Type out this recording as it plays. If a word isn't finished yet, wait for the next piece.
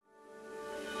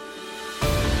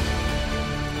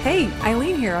Hey,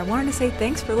 Eileen here. I wanted to say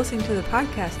thanks for listening to the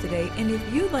podcast today. And if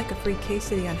you'd like a free case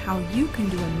study on how you can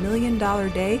do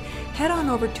 $1,000,000 day, head on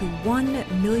over to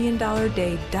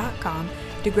 $1,000,000day.com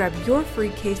to grab your free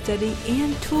case study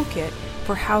and toolkit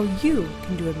for how you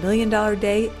can do $1,000,000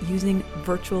 day using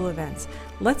virtual events.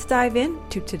 Let's dive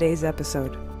into today's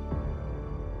episode.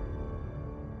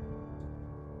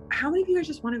 How many of you guys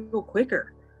just want to go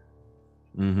quicker?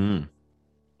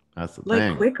 That's the like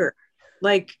thing. Quicker.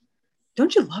 Like,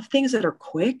 don't you love things that are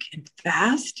quick and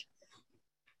fast?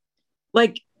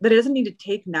 Like, that it doesn't need to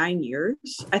take 9 years.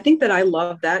 I think that I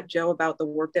love that, Joe, about the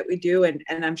work that we do. And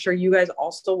I'm sure you guys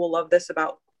also will love this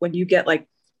about when you get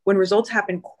when results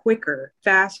happen quicker,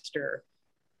 faster,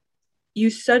 you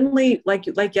suddenly, like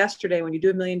yesterday, when you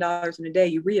do $1,000,000 in a day,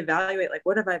 you reevaluate,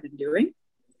 what have I been doing?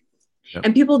 Yep.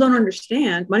 And people don't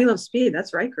understand. Money loves speed.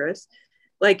 That's right, Chris.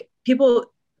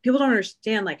 People don't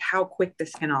understand how quick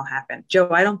this can all happen. Joe,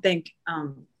 I don't think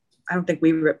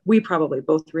we probably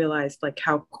both realized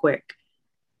how quick.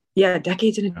 Yeah,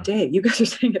 decades in a day. You guys are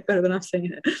saying it better than I'm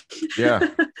saying it. Yeah.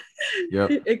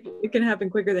 Yep. It can happen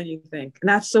quicker than you think. And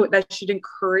that should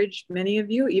encourage many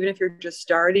of you, even if you're just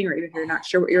starting or even if you're not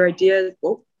sure what your idea is.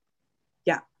 Oh,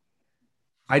 yeah.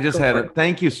 I just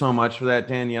thank you so much for that,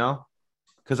 Danielle.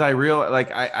 Because I realize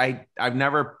I've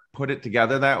never put it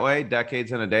together that way,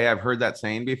 decades in a day. I've heard that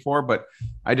saying before, but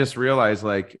I just realized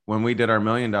when we did our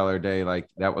 $1,000,000 day,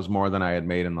 that was more than I had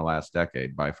made in the last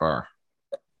decade by far.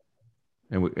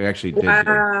 And we actually did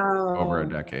over a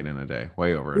decade in a day,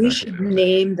 way over a decade. We should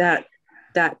name that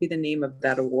be the name of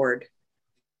that award.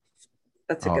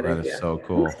 That's a good idea. That is so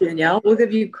cool. Thanks, Danielle, we'll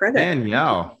give you credit.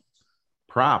 Danielle,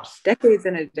 props. Decades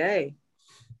in a day.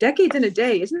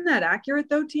 Isn't that accurate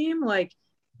though, team?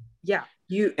 Yeah.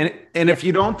 If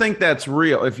you don't think that's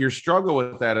real, if you struggle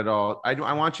with that at all, I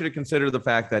want you to consider the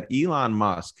fact that Elon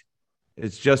Musk,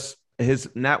 his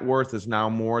net worth is now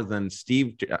more than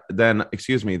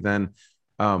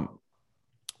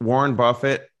Warren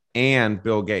Buffett and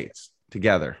Bill Gates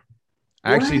together.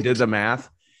 I actually did the math.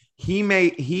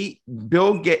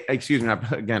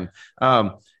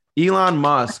 Elon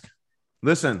Musk.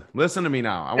 Listen to me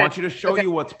now. I want you to show you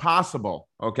what's possible.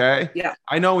 Okay. Yeah.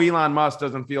 I know Elon Musk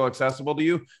doesn't feel accessible to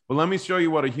you, but let me show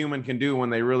you what a human can do when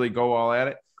they really go all at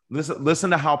it. Listen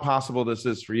to how possible this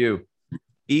is for you.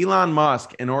 Elon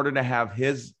Musk, in order to have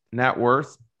his net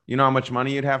worth, you know how much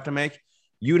money you'd have to make?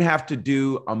 You'd have to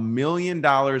do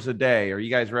 $1,000,000 a day. Are you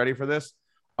guys ready for this?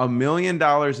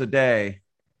 $1,000,000 a day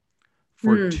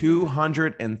for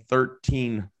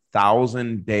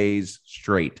 213,000 days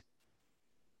straight.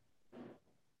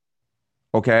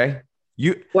 Okay.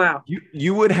 You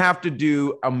would have to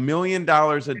do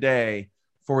 $1,000,000 a day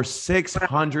for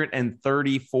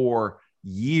 634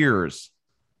 years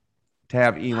to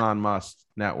have Elon Musk's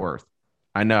net worth.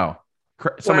 I know.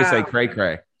 Somebody say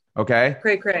cray. Okay.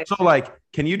 Cray. So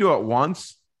can you do it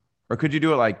once, or could you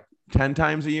do it 10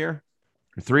 times a year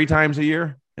or 3 times a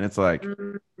year? And it's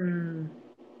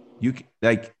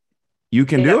you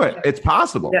can do it. It's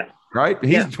possible. Yeah. Right.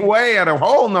 He's way at a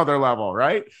whole nother level.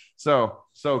 Right. So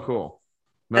cool.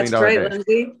 That's great,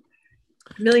 Lindsay.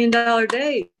 $1,000,000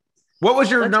 day. What was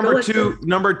your number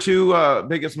two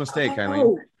biggest mistake,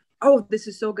 Eileen? Oh, this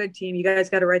is so good, team. You guys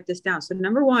got to write this down. So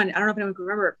number one, I don't know if anyone can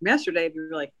remember it from yesterday, if you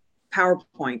were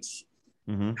PowerPoints,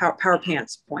 Power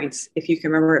Pants points, if you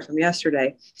can remember it from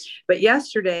yesterday. But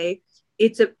yesterday,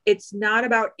 it's not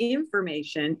about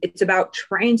information. It's about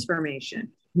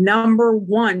transformation. Number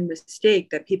one mistake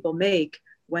that people make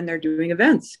when they're doing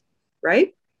events,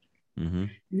 right?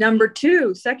 Number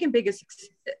two, second biggest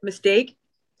mistake,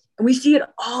 and we see it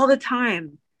all the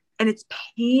time, and it's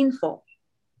painful.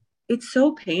 It's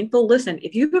so painful. Listen,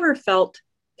 if you've ever felt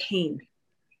pain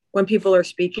when people are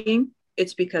speaking,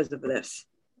 it's because of this.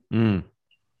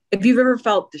 If you've ever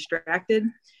felt distracted,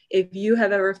 if you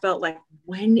have ever felt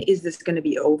when is this going to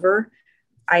be over?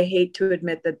 I hate to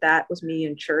admit that was me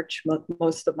in church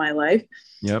most of my life.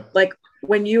 Yep.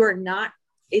 When you are not,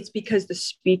 it's because the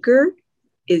speaker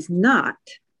is not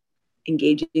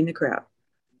engaging the crowd.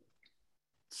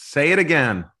 Say it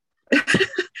again.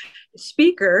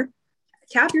 Speaker,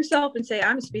 tap yourself and say,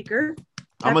 I'm a speaker.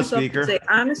 I'm a speaker. Say,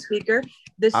 I'm a speaker.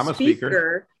 The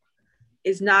speaker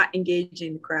is not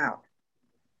engaging the crowd.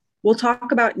 We'll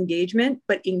talk about engagement,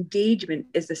 but engagement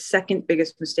is the second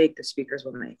biggest mistake the speakers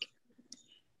will make.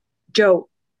 Joe,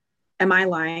 am I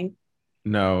lying?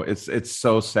 No, it's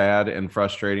so sad and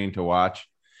frustrating to watch.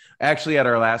 Actually, at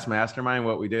our last mastermind,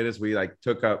 what we did is we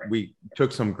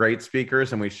took some great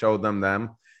speakers and we showed them.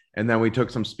 And then we took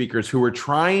some speakers who were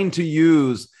trying to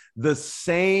use the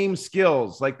same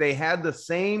skills, they had the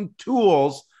same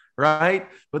tools right?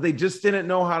 But they just didn't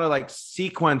know how to like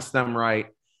sequence them right.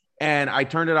 And I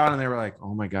turned it on and they were like,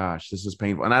 oh my gosh, this is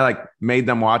painful. And I like made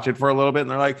them watch it for a little bit and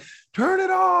they're like, turn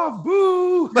it off,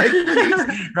 boo, like,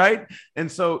 right?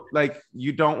 And so like,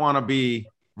 you don't want to be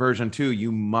version 2.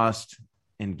 You must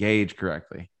engage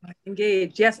correctly.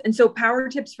 Engage. Yes. And so power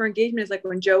tips for engagement is like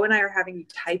when Joe and I are having you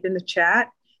type in the chat,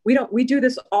 we do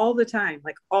this all the time,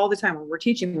 like all the time when we're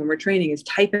teaching, when we're training, is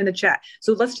type in the chat.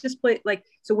 So let's just play like,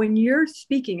 so when you're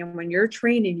speaking and when you're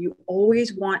training, you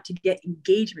always want to get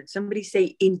engagement. Somebody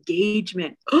say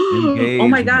engagement. Oh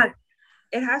my God.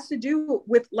 It has to do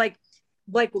with like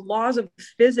laws of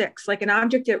physics, like an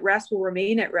object at rest will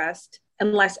remain at rest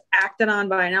unless acted on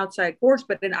by an outside force,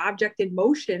 but an object in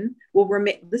motion will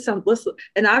remain,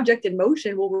 an object in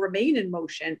motion will remain in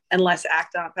motion unless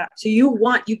acted on. So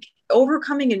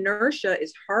overcoming inertia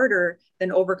is harder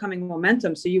than overcoming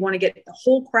momentum. So you want to get the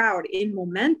whole crowd in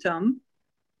momentum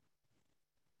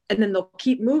and then they'll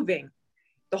keep moving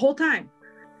the whole time,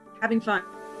 having fun.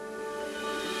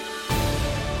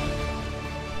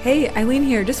 Hey, Eileen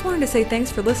here. Just wanted to say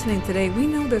thanks for listening today. We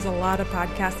know there's a lot of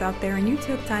podcasts out there and you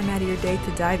took time out of your day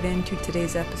to dive into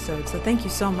today's episode. So thank you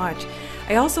so much.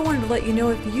 I also wanted to let you know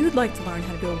if you'd like to learn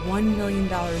how to do a $1 million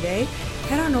day,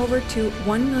 head on over to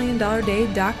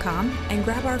 $1millionday.com and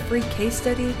grab our free case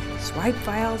study, swipe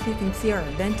files. You can see our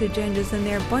event agendas in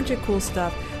there, a bunch of cool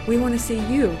stuff. We want to see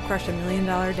you crush $1 million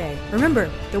day. Remember,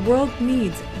 the world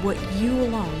needs what you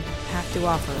alone have to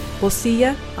offer. We'll see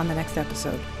you on the next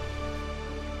episode.